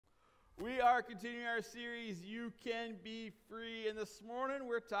We are continuing our series, You Can Be Free, and this morning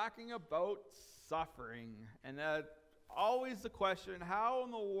we're talking about suffering. And always the question, how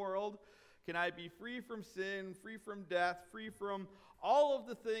in the world can I be free from sin, free from death, free from all of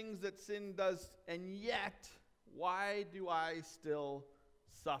the things that sin does, and yet, why do I still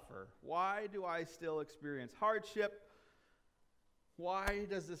suffer? Why do I still experience hardship? Why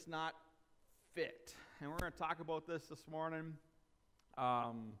does this not fit? And we're going to talk about this morning.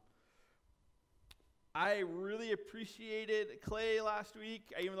 I really appreciated Clay last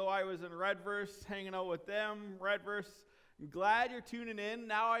week, even though I was in Redverse, hanging out with them. Redverse, I'm glad you're tuning in.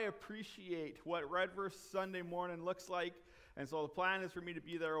 Now I appreciate what Redverse Sunday morning looks like, and so the plan is for me to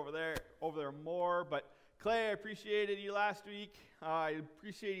be there over there more. But Clay, I appreciated you last week. I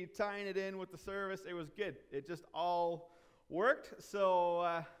appreciate you tying it in with the service. It was good. It just all worked.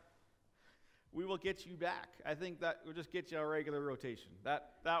 So we will get you back. I think that will just get you a regular rotation.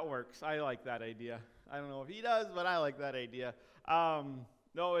 That works. I like that idea. I don't know if he does, but I like that idea.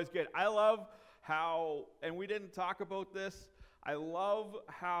 No, it's good. I love how, and we didn't talk about this, I love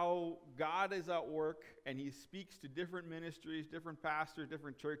how God is at work and he speaks to different ministries, different pastors,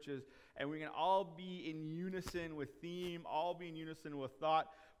 different churches, and we can all be in unison with theme, all be in unison with thought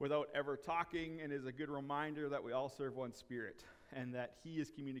without ever talking, and is a good reminder that we all serve one Spirit and that he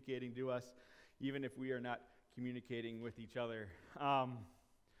is communicating to us even if we are not communicating with each other.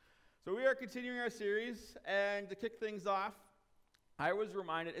 So we are continuing our series, and to kick things off, I was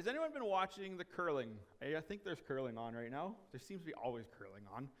reminded, has anyone been watching the curling? I think there's curling on right now. There seems to be always curling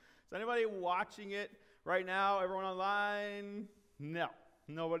on. Is anybody watching it right now? Everyone online? No.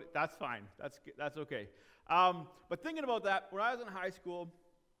 Nobody. That's fine. That's okay. But thinking about that, when I was in high school,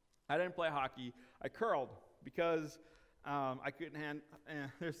 I didn't play hockey. I curled because I couldn't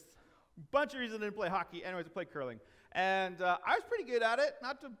there's a bunch of reasons I didn't play hockey. Anyways, I played curling. And I was pretty good at it,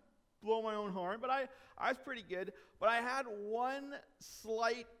 not to blow my own horn, but I was pretty good. But I had one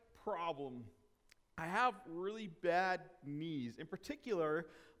slight problem. I have really bad knees. In particular,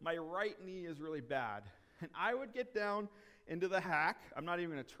 my right knee is really bad. And I would get down into the hack. I'm not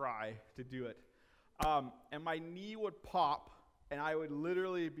even going to try to do it. And my knee would pop, and I would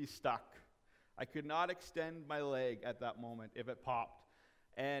literally be stuck. I could not extend my leg at that moment if it popped.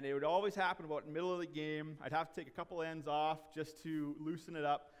 And it would always happen about the middle of the game. I'd have to take a couple ends off just to loosen it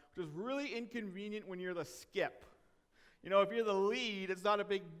up, which is really inconvenient when you're the skip. You know, if you're the lead, it's not a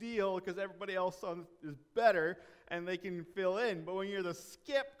big deal because everybody else is better and they can fill in. But when you're the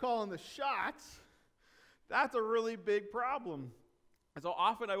skip calling the shots, that's a really big problem. And so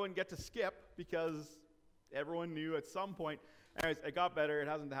often I wouldn't get to skip because everyone knew at some point. Anyways, it got better. It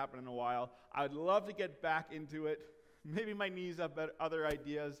hasn't happened in a while. I'd love to get back into it. Maybe my knees have other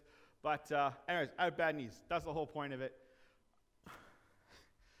ideas. But anyways, I have bad knees. That's the whole point of it.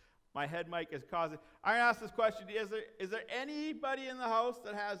 My head mic is causing. I'm going to ask this question. Is there anybody in the house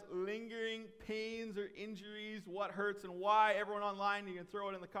that has lingering pains or injuries? What hurts and why? Everyone online, you can throw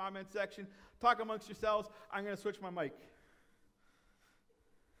it in the comment section. Talk amongst yourselves. I'm going to switch my mic.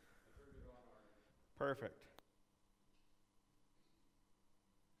 Perfect.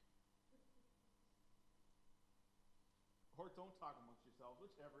 Or don't talk amongst yourselves,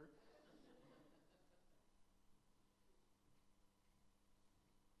 whichever.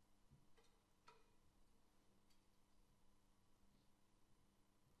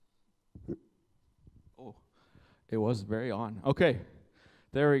 Oh, it was very on. Okay,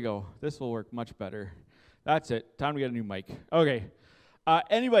 there we go. This will work much better. That's it. Time to get a new mic. Okay.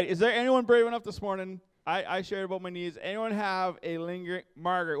 Anybody, is there anyone brave enough this morning? I shared about my knees. Anyone have a lingering?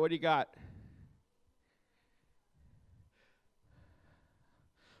 Margaret, what do you got?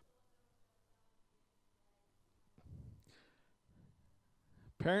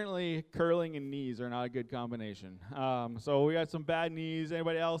 Apparently, curling and knees are not a good combination. So we got some bad knees.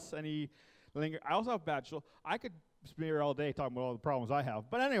 Anybody else? Any linger? I also have bad shoulder. I could smear all day talking about all the problems I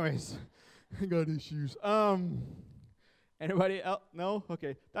have. But anyways, I got issues. Anybody else? No?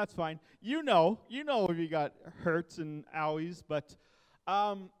 Okay, that's fine. You know if you got hurts and owies. But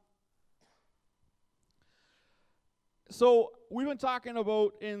so we've been talking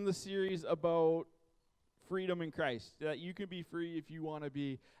about in the series about freedom in Christ, that you can be free if you want to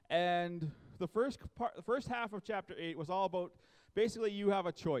be. And the first half of chapter 8 was all about basically you have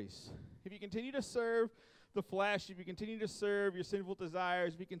a choice. If you continue to serve the flesh, if you continue to serve your sinful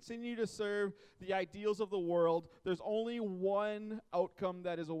desires, if you continue to serve the ideals of the world, there's only one outcome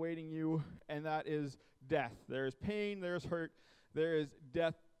that is awaiting you, and that is death. There is pain, there is hurt, there is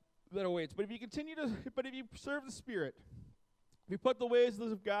death that awaits. But if you serve the Spirit, if you put the ways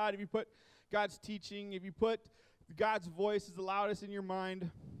of God, if you put God's teaching, if you put God's voice is the loudest in your mind,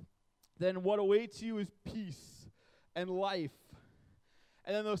 then what awaits you is peace and life.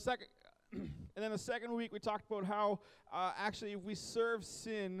 And then the second week we talked about how actually if we serve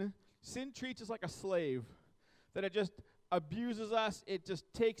sin, sin treats us like a slave, that it just abuses us, it just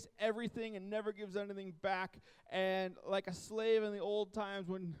takes everything and never gives anything back. And like a slave in the old times,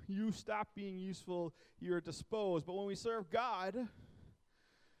 when you stop being useful, you're disposed. But when we serve God,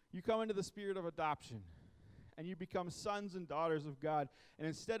 you come into the spirit of adoption, and you become sons and daughters of God. And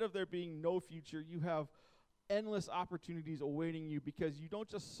instead of there being no future, you have endless opportunities awaiting you, because you don't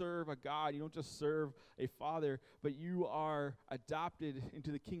just serve a God, you don't just serve a Father, but you are adopted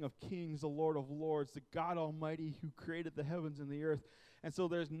into the King of Kings, the Lord of Lords, the God Almighty who created the heavens and the earth. And so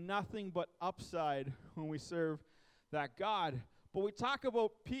there's nothing but upside when we serve that God. But we talk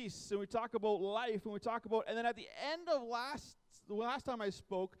about peace, and we talk about life, and and then at the end of the last time I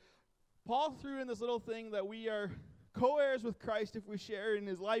spoke, Paul threw in this little thing that we are co-heirs with Christ if we share in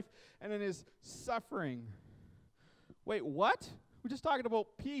his life and in his suffering. Wait, what? We're just talking about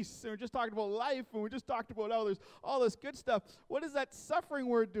peace, and we're just talking about life, and we just talked about how there's all this good stuff. What is that suffering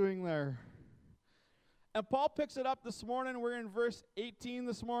we're doing there? And Paul picks it up this morning. We're in verse 18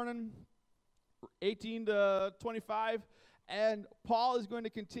 this morning, 18 to 25. And Paul is going to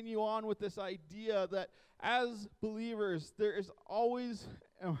continue on with this idea that as believers, there is always,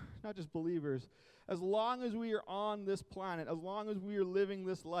 not just believers, as long as we are on this planet, as long as we are living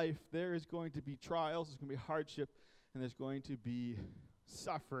this life, there is going to be trials, there's going to be hardship, and there's going to be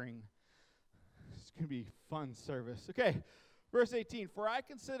suffering. It's going to be fun service. Okay, verse 18. For I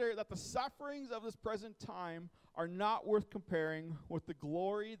consider that the sufferings of this present time are not worth comparing with the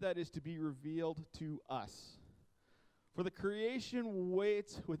glory that is to be revealed to us. For the creation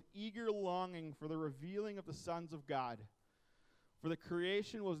waits with eager longing for the revealing of the sons of God. For the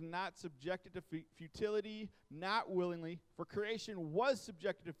creation was not subjected to futility, not willingly. For creation was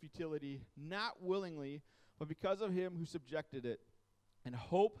subjected to futility, not willingly, but because of him who subjected it, and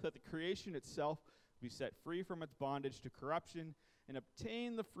hope that the creation itself will be set free from its bondage to corruption and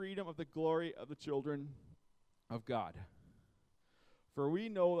obtain the freedom of the glory of the children of God. For we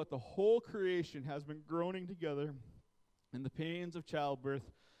know that the whole creation has been groaning together in the pains of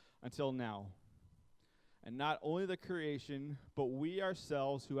childbirth until now. And not only the creation, but we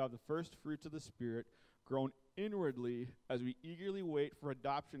ourselves who have the first fruits of the Spirit groan inwardly as we eagerly wait for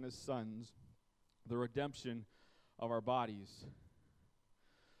adoption as sons, the redemption of our bodies.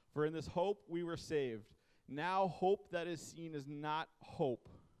 For in this hope we were saved. Now hope that is seen is not hope.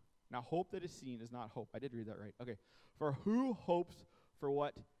 Now hope that is seen is not hope. I did read that right. Okay. For who hopes for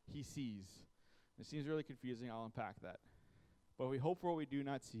what he sees? It seems really confusing. I'll unpack that. But we hope for what we do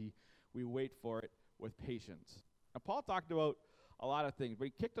not see. We wait for it with patience. Now Paul talked about a lot of things, but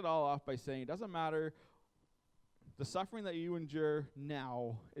he kicked it all off by saying it doesn't matter. The suffering that you endure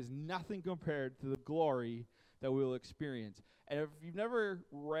now is nothing compared to the glory that we will experience. And if you've never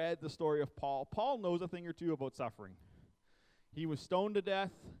read the story of Paul, Paul knows a thing or two about suffering. He was stoned to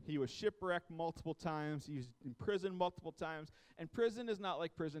death. He was shipwrecked multiple times. He was in prison multiple times. And prison is not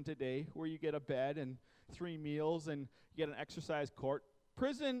like prison today, where you get a bed and 3 meals and you get an exercise court.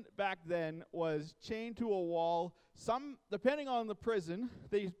 Prison back then was chained to a wall. Some, depending on the prison,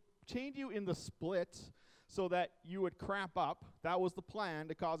 they chained you in the splits so that you would cramp up. That was the plan,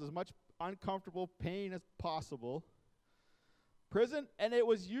 to cause as much uncomfortable pain as possible. Prison, and it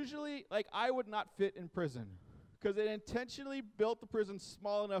was usually, like, I would not fit in prison, because it intentionally built the prison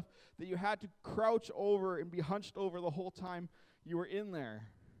small enough that you had to crouch over and be hunched over the whole time you were in there.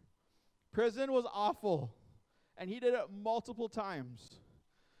 Prison was awful, and he did it multiple times.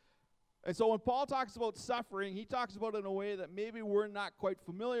 And so when Paul talks about suffering, he talks about it in a way that maybe we're not quite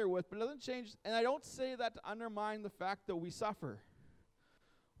familiar with, but it doesn't change. And I don't say that to undermine the fact that we suffer.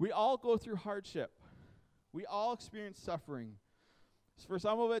 We all go through hardship. We all experience suffering. For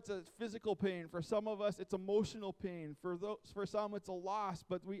some of it's a physical pain. For some of us, it's emotional pain. For some, it's a loss.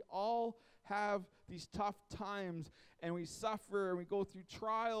 But we all have these tough times, and we suffer, and we go through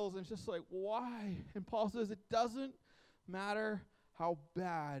trials, and it's just like, why? And Paul says it doesn't matter how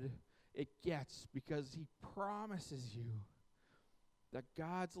bad it gets, because he promises you that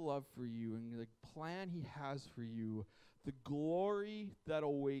God's love for you and the plan he has for you, the glory that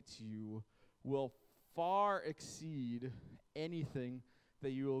awaits you, will far exceed anything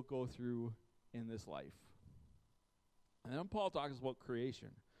that you will go through in this life. And then Paul talks about creation.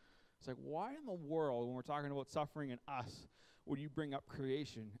 It's like, why in the world, when we're talking about suffering and us, would you bring up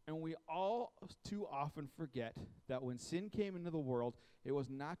creation? And we all too often forget that when sin came into the world, it was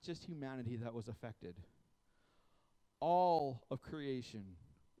not just humanity that was affected. All of creation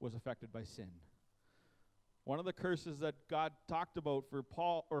was affected by sin. One of the curses that God talked about for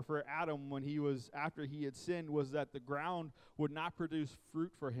Paul or for Adam when after he had sinned was that the ground would not produce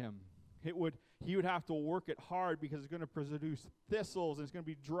fruit for him. He would have to work it hard because it's going to produce thistles and it's going to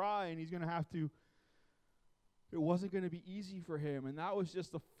be dry and it wasn't going to be easy for him. And that was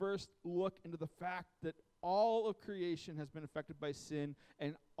just the first look into the fact that all of creation has been affected by sin,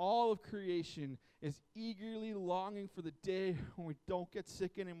 and all of creation is eagerly longing for the day when we don't get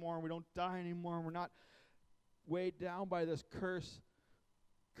sick anymore, and we don't die anymore, and we're not weighed down by this curse.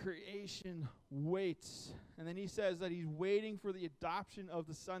 Creation waits. And then he says that he's waiting for the adoption of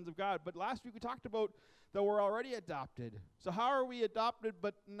the sons of God. But last week we talked about that we're already adopted. So how are we adopted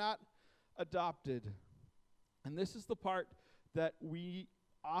but not adopted? And this is the part that we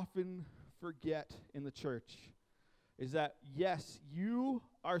often forget in the church, is that yes, you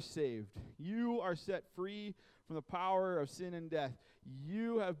are saved. You are set free from the power of sin and death.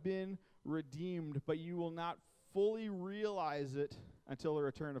 You have been redeemed, but you will not fully realize it until the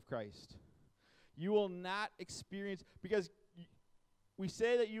return of Christ. You will not experience, because we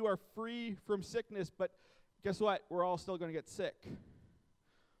say that you are free from sickness, but guess what? We're all still going to get sick.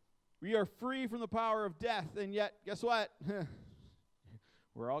 We are free from the power of death, and yet, guess what?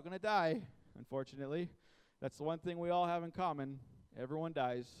 We're all going to die, unfortunately. That's the one thing we all have in common. Everyone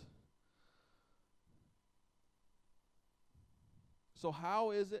dies. So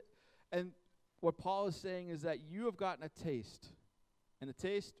how is it? And what Paul is saying is that you have gotten a taste. And the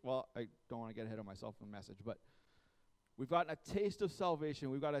taste, well, I don't want to get ahead of myself in the message, but we've gotten a taste of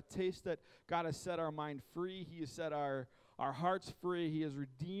salvation. We've got a taste that God has set our mind free. He has set our hearts free. He has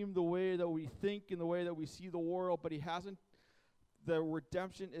redeemed the way that we think and the way that we see the world, but the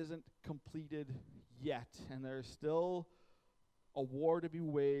redemption isn't completed yet. And there's still a war to be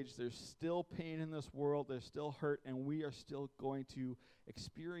waged. There's still pain in this world. There's still hurt, and we are still going to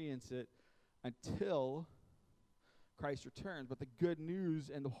experience it until Christ returns. But the good news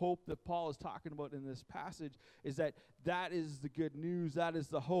and the hope that Paul is talking about in this passage is that is the good news. That is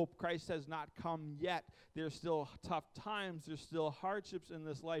the hope. Christ has not come yet. There's still tough times. There's still hardships in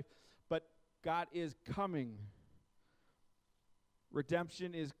this life, but God is coming.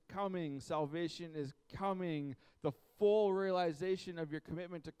 Redemption is coming. Salvation is coming. The full realization of your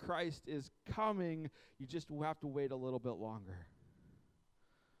commitment to Christ is coming. You just have to wait a little bit longer.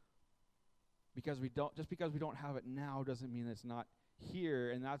 Because we don't have it now doesn't mean it's not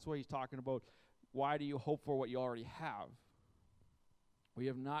here. And that's why he's talking about, why do you hope for what you already have? We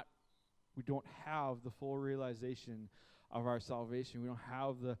don't have the full realization of our salvation. We don't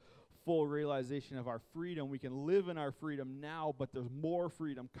have the full realization of our freedom. We can live in our freedom now, but there's more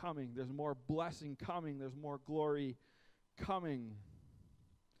freedom coming. There's more blessing coming. There's more glory coming.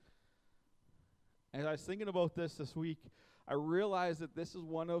 As I was thinking about this week, I realized that this is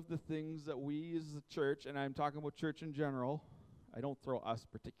one of the things that we as a church, and I'm talking about church in general, I don't throw us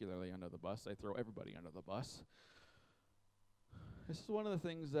particularly under the bus, I throw everybody under the bus. This is one of the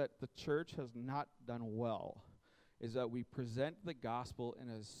things that the church has not done well, is that we present the gospel in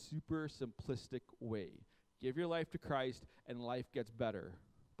a super simplistic way. Give your life to Christ and life gets better.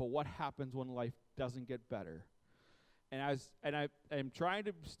 But what happens when life doesn't get better? And I'm trying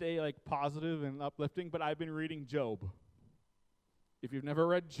to stay like positive and uplifting, but I've been reading Job. If you've never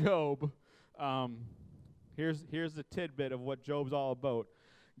read Job, here's a tidbit of what Job's all about.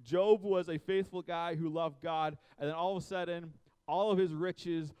 Job was a faithful guy who loved God, and then all of a sudden, all of his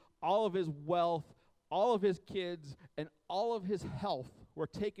riches, all of his wealth, all of his kids, and all of his health were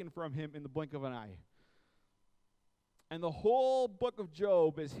taken from him in the blink of an eye. And the whole book of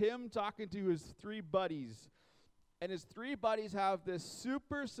Job is him talking to his three buddies. And his three buddies have this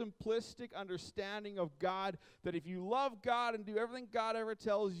super simplistic understanding of God, that if you love God and do everything God ever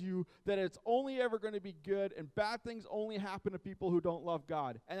tells you, that it's only ever going to be good, and bad things only happen to people who don't love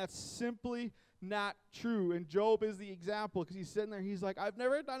God. And that's simply not true. And Job is the example, because he's sitting there, he's like, I've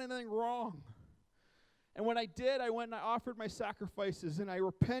never done anything wrong. And when I did, I went and I offered my sacrifices, and I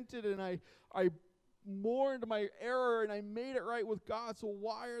repented, and I mourned my error, and I made it right with God. So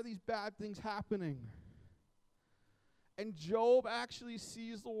why are these bad things happening? And Job actually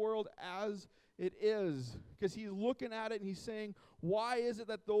sees the world as it is, because he's looking at it and he's saying, why is it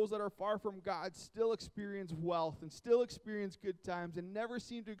that those that are far from God still experience wealth and still experience good times and never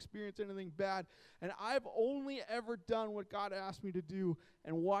seem to experience anything bad? And I've only ever done what God asked me to do,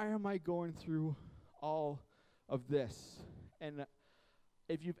 and why am I going through all of this? And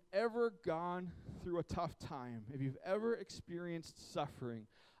if you've ever gone through a tough time, if you've ever experienced suffering,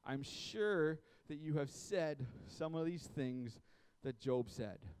 I'm sure that you have said some of these things that Job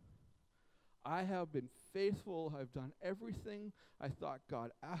said. I have been faithful. I've done everything I thought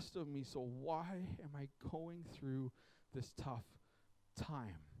God asked of me. So why am I going through this tough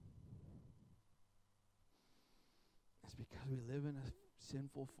time? It's because we live in a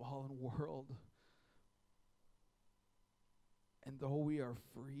sinful, fallen world. And though we are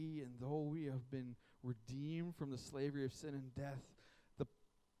free, and though we have been redeemed from the slavery of sin and death,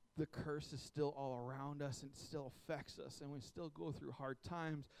 the curse is still all around us, and it still affects us, and we still go through hard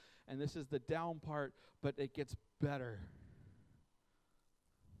times. And this is the down part, but it gets better.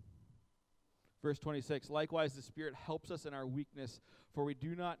 Verse 26, likewise the Spirit helps us in our weakness, for we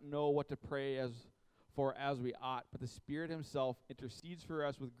do not know what to pray as we ought, but the Spirit himself intercedes for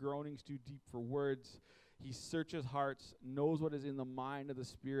us with groanings too deep for words. He searches hearts, knows what is in the mind of the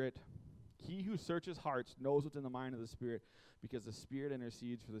Spirit. He who searches hearts knows what's in the mind of the Spirit, because the Spirit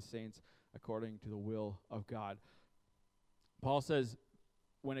intercedes for the saints according to the will of God. Paul says,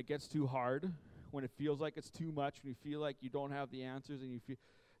 when it gets too hard, when it feels like it's too much, when you feel like you don't have the answers, and you feel,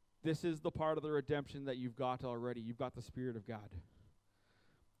 this is the part of the redemption that you've got already. You've got the Spirit of God.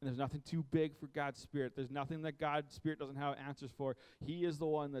 And there's nothing too big for God's Spirit. There's nothing that God's Spirit doesn't have answers for. He is the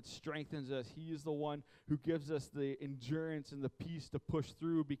one that strengthens us. He is the one who gives us the endurance and the peace to push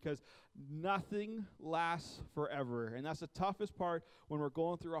through, because nothing lasts forever. And that's the toughest part when we're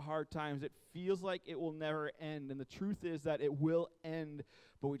going through a hard times. It feels like it will never end. And the truth is that it will end,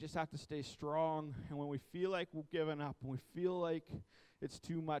 but we just have to stay strong. And when we feel like we're giving up, when we feel like it's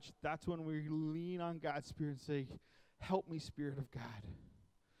too much, that's when we lean on God's Spirit and say, help me, Spirit of God.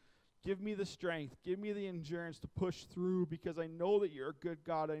 Give me the strength. Give me the endurance to push through, because I know that you're a good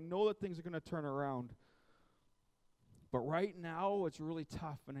God. I know that things are going to turn around. But right now, it's really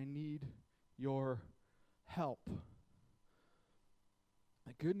tough, and I need your help.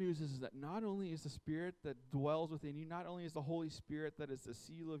 The good news is that not only is the Spirit that dwells within you, not only is the Holy Spirit that is the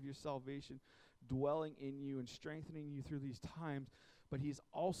seal of your salvation dwelling in you and strengthening you through these times, but he's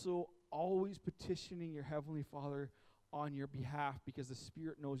also always petitioning your Heavenly Father on your behalf, because the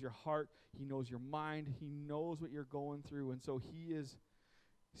Spirit knows your heart, he knows your mind, he knows what you're going through, and so he is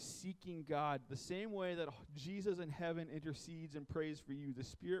seeking God. The same way that Jesus in heaven intercedes and prays for you, the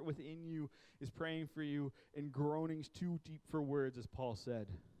Spirit within you is praying for you in groanings too deep for words, as Paul said.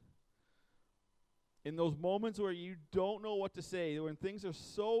 In those moments where you don't know what to say, when things are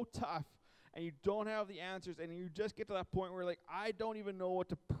so tough, and you don't have the answers, and you just get to that point where, like, I don't even know what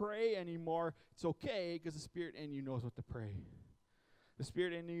to pray anymore, it's okay, because the Spirit in you knows what to pray. The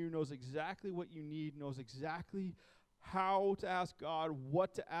Spirit in you knows exactly what you need, knows exactly how to ask God,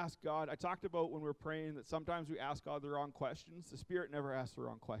 what to ask God. I talked about when we're praying that sometimes we ask God the wrong questions. The Spirit never asks the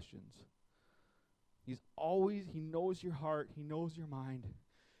wrong questions. He knows your heart, he knows your mind,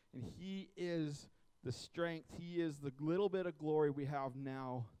 and he is the strength, he is the little bit of glory we have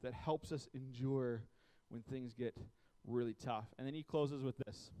now that helps us endure when things get really tough. And then he closes with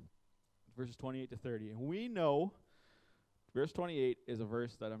this, verses 28 to 30. And we know, verse 28 is a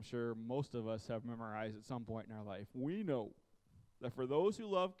verse that I'm sure most of us have memorized at some point in our life. We know that for those who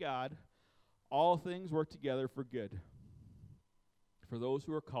love God, all things work together for good, for those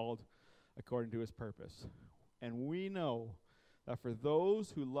who are called according to his purpose. And we know that for those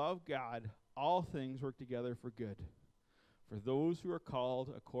who love God, all things work together for good, for those who are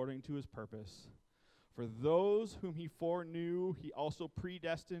called according to his purpose. For those whom he foreknew, he also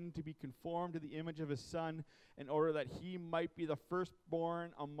predestined to be conformed to the image of his Son, in order that he might be the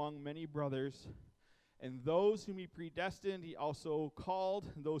firstborn among many brothers. And those whom he predestined, he also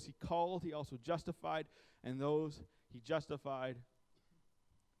called. And those he called, he also justified. And those he justified,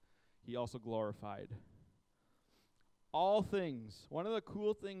 he also glorified. All things. One of the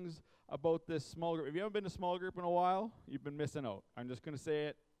cool things about this small group, if you haven't been to small group in a while, you've been missing out. I'm just going to say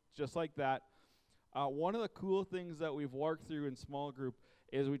it just like that. One of the cool things that we've worked through in small group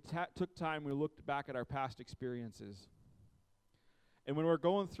is we took time, we looked back at our past experiences. And when we're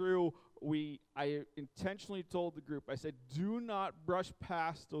going through, I intentionally told the group, I said, do not brush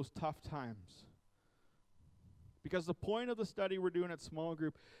past those tough times. Because the point of the study we're doing at small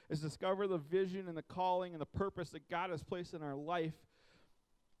group is discover the vision and the calling and the purpose that God has placed in our life.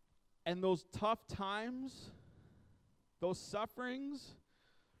 And those tough times, those sufferings,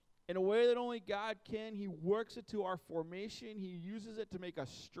 in a way that only God can, he works it to our formation. He uses it to make us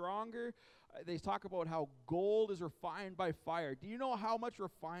stronger. They talk about how gold is refined by fire. Do you know how much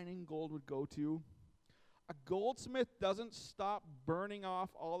refining gold would go to? A goldsmith doesn't stop burning off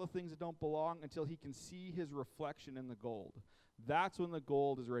all the things that don't belong until he can see his reflection in the gold. That's when the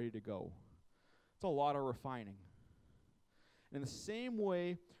gold is ready to go. It's a lot of refining. In the same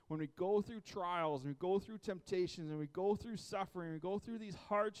way, when we go through trials, and we go through temptations, and we go through suffering, and we go through these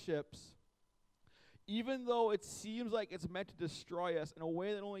hardships, Even though it seems like it's meant to destroy us in a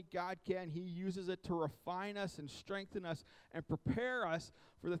way that only God can, he uses it to refine us and strengthen us and prepare us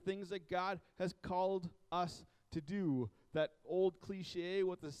for the things that God has called us to do. That old cliche,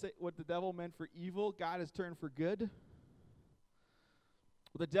 what the devil meant for evil, God has turned for good.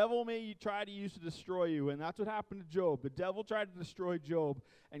 The devil may try to use to destroy you, and that's what happened to Job. The devil tried to destroy Job,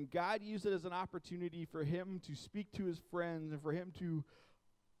 and God used it as an opportunity for him to speak to his friends and for him to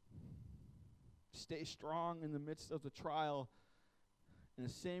stay strong in the midst of the trial. And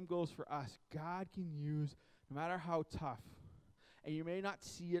the same goes for us. God can use, no matter how tough, and you may not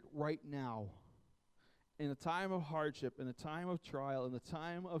see it right now, in the time of hardship, in the time of trial, in the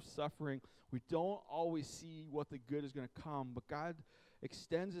time of suffering, we don't always see what the good is going to come, but God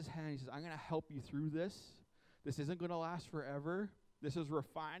extends his hand. He says, I'm going to help you through this. This isn't going to last forever. This is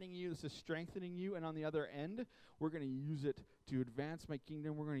refining you. This is strengthening you. And on the other end, we're going to use it to advance my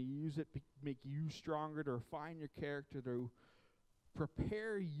kingdom. We're going to use it to make you stronger, to refine your character, to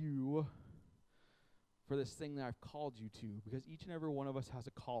prepare you for this thing that I've called you to. Because each and every one of us has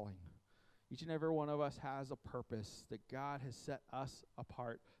a calling. Each and every one of us has a purpose that God has set us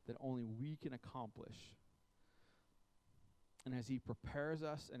apart that only we can accomplish. And as he prepares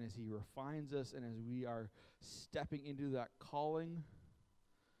us and as he refines us and as we are stepping into that calling,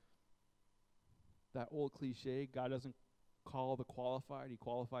 that old cliche, God doesn't call the qualified, he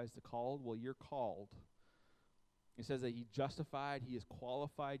qualifies the called. Well, you're called. It says that he justified, he has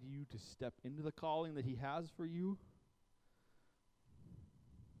qualified you to step into the calling that he has for you.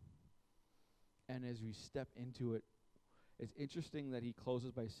 And as we step into it, it's interesting that he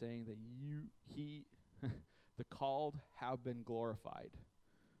closes by saying that the called have been glorified.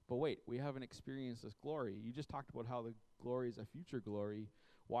 But wait, we haven't experienced this glory. You just talked about how the glory is a future glory.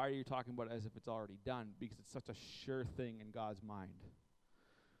 Why are you talking about it as if it's already done? Because it's such a sure thing in God's mind.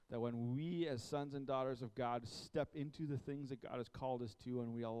 That when we as sons and daughters of God step into the things that God has called us to,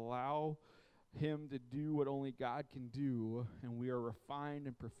 and we allow him to do what only God can do, and we are refined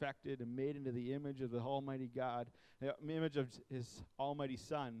and perfected and made into the image of the Almighty God, the image of his Almighty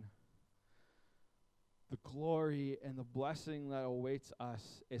Son, the glory and the blessing that awaits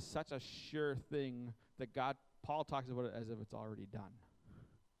us is such a sure thing that Paul talks about it as if it's already done.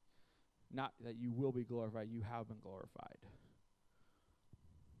 Not that you will be glorified, you have been glorified.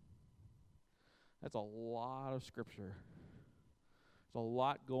 That's a lot of scripture. There's a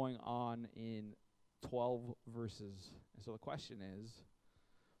lot going on in 12 verses. And so the question is,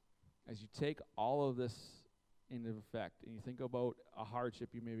 as you take all of this into effect and you think about a hardship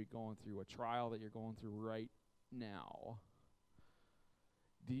you may be going through, a trial that you're going through right now,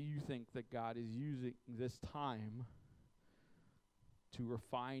 do you think that God is using this time to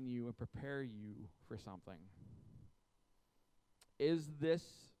refine you and prepare you for something? Is this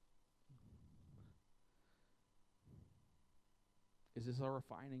a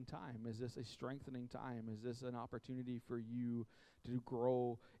refining time? Is this a strengthening time? Is this an opportunity for you to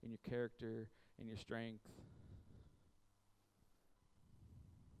grow in your character and your strength?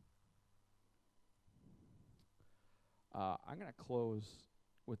 I'm going to close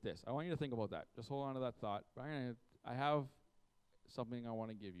with this. I want you to think about that. Just hold on to that thought. I have something I want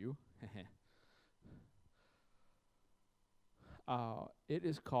to give you. It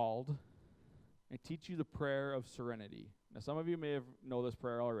is called, I teach you the prayer of serenity. Now, some of you may know this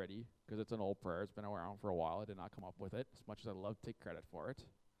prayer already because it's an old prayer. It's been around for a while. I did not come up with it, as much as I'd love to take credit for it.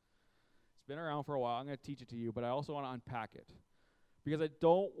 It's been around for a while. I'm going to teach it to you, but I also want to unpack it because I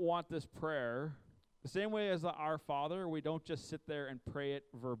don't want this prayer, the same way as the Our Father, we don't just sit there and pray it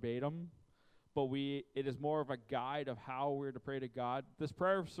verbatim, but it is more of a guide of how we're to pray to God. This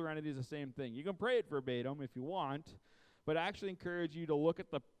prayer of serenity is the same thing. You can pray it verbatim if you want, but I actually encourage you to look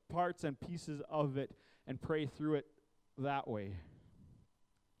at the parts and pieces of it and pray through it that way.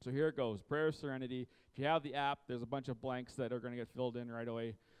 So here it goes, prayer of serenity. If you have the app, there's a bunch of blanks that are going to get filled in right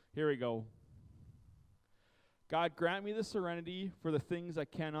away. Here we go. God, grant me the serenity for the things I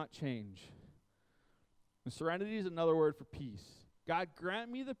cannot change. And serenity is another word for peace. God,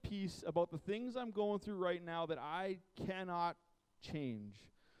 grant me the peace about the things I'm going through right now that I cannot change.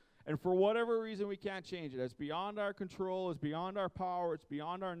 And for whatever reason, we can't change it. It's beyond our control. It's beyond our power. It's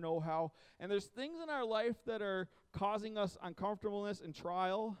beyond our know-how. And there's things in our life that are causing us uncomfortableness and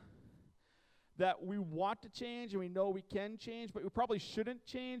trial that we want to change and we know we can change, but we probably shouldn't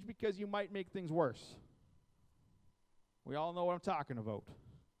change because you might make things worse. We all know what I'm talking about.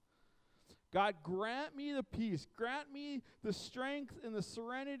 God, grant me the peace. Grant me the strength and the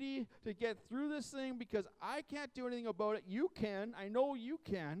serenity to get through this thing because I can't do anything about it. You can. I know you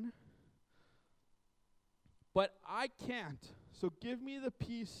can. But I can't. So give me the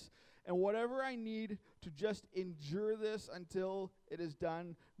peace And whatever I need to just endure this until it is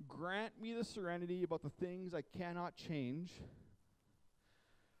done, grant me the serenity about the things I cannot change,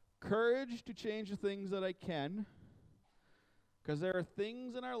 courage to change the things that I can, because there are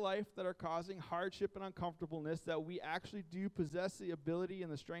things in our life that are causing hardship and uncomfortableness that we actually do possess the ability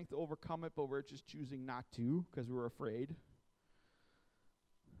and the strength to overcome it, but we're just choosing not to because we're afraid.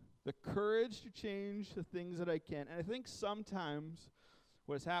 The courage to change the things that I can. And I think sometimes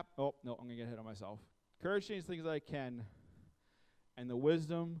what has happened, I'm going to get ahead of myself. Courage to change the things that I can, and the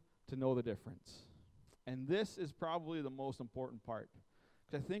wisdom to know the difference. And this is probably the most important part.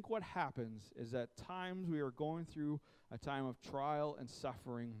 Because I think what happens is at times we are going through a time of trial and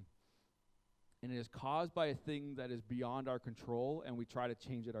suffering, and it is caused by a thing that is beyond our control, and we try to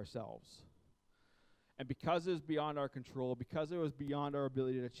change it ourselves. And because it was beyond our control, because it was beyond our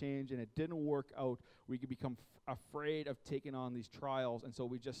ability to change, and it didn't work out, we could become afraid of taking on these trials, and so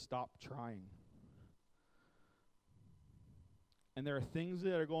we just stop trying. And there are things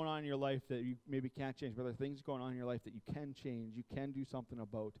that are going on in your life that you maybe can't change, but there are things going on in your life that you can change, you can do something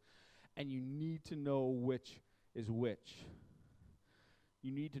about, and you need to know which is which.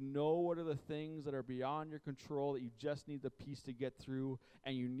 You need to know what are the things that are beyond your control that you just need the peace to get through,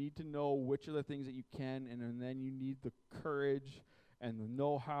 and you need to know which are the things that you can, and then you need the courage and the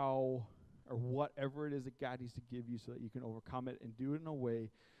know-how or whatever it is that God needs to give you so that you can overcome it and do it in a way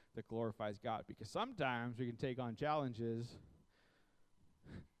that glorifies God. Because sometimes we can take on challenges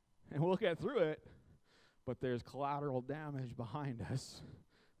and we'll get through it, but there's collateral damage behind us,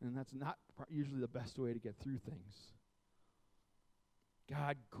 and that's not usually the best way to get through things.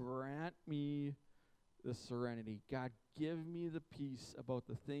 God, grant me the serenity. God, give me the peace about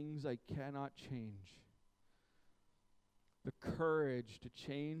the things I cannot change. The courage to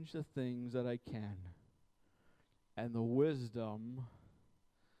change the things that I can. And the wisdom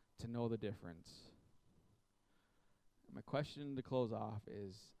to know the difference. My question to close off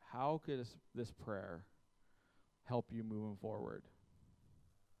is, how could this prayer help you moving forward?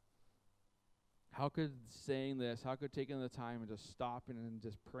 How could saying this, how could taking the time and just stopping and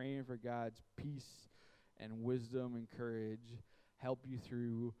just praying for God's peace and wisdom and courage help you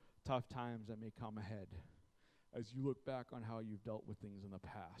through tough times that may come ahead as you look back on how you've dealt with things in the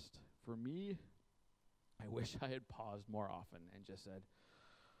past? For me, I wish I had paused more often and just said,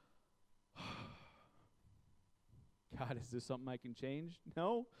 God, is this something I can change?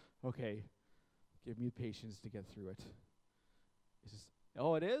 No? Okay. Give me the patience to get through it.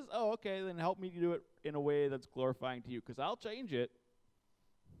 Oh, it is? Oh, okay, then help me do it in a way that's glorifying to you, because I'll change it.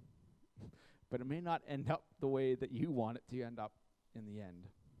 But it may not end up the way that you want it to end up in the end.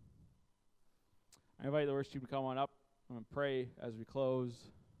 I invite the worship team to come on up. I'm going to pray as we close.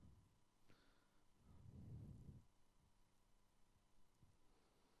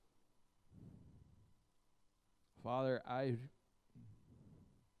 Father, I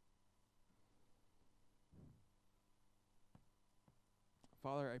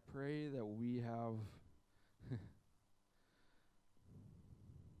pray that we have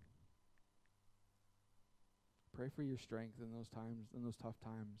pray for your strength in those times, in those tough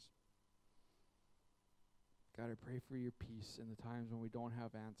times. God, I pray for your peace in the times when we don't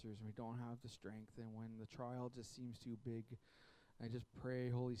have answers and we don't have the strength and when the trial just seems too big. I just pray,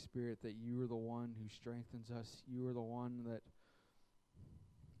 Holy Spirit, that you are the one who strengthens us. You are the one that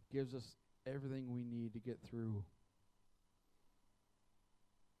gives us everything we need to get through.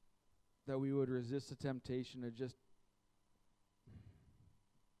 That we would resist the temptation to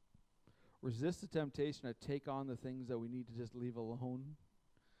take on the things that we need to just leave alone.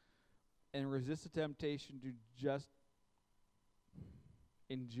 And resist the temptation to just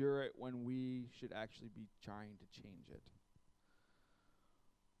endure it when we should actually be trying to change it.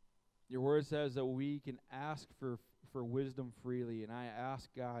 Your word says that we can ask for wisdom freely, and I ask,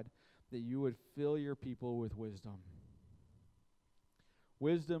 God, that you would fill your people with wisdom.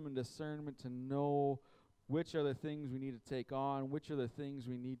 Wisdom and discernment to know which are the things we need to take on, which are the things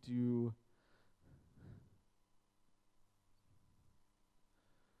we need to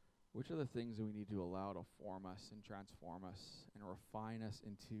allow to form us and transform us and refine us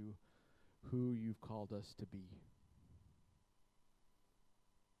into who you've called us to be.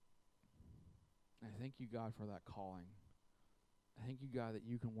 I thank you, God, for that calling. I thank you, God, that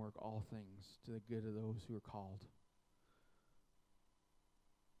you can work all things to the good of those who are called.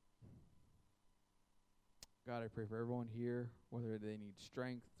 God, I pray for everyone here, whether they need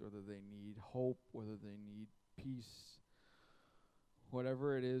strength, whether they need hope, whether they need peace,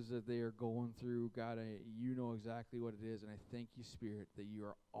 whatever it is that they are going through. God, you know exactly what it is, and I thank you, Spirit, that you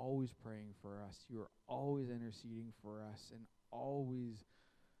are always praying for us. You are always interceding for us and always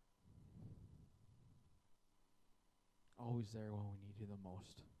always there when we need you the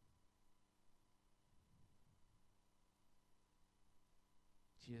most.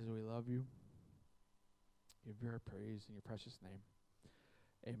 Jesus, we love you. Give your praise in your precious name.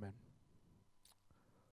 Amen.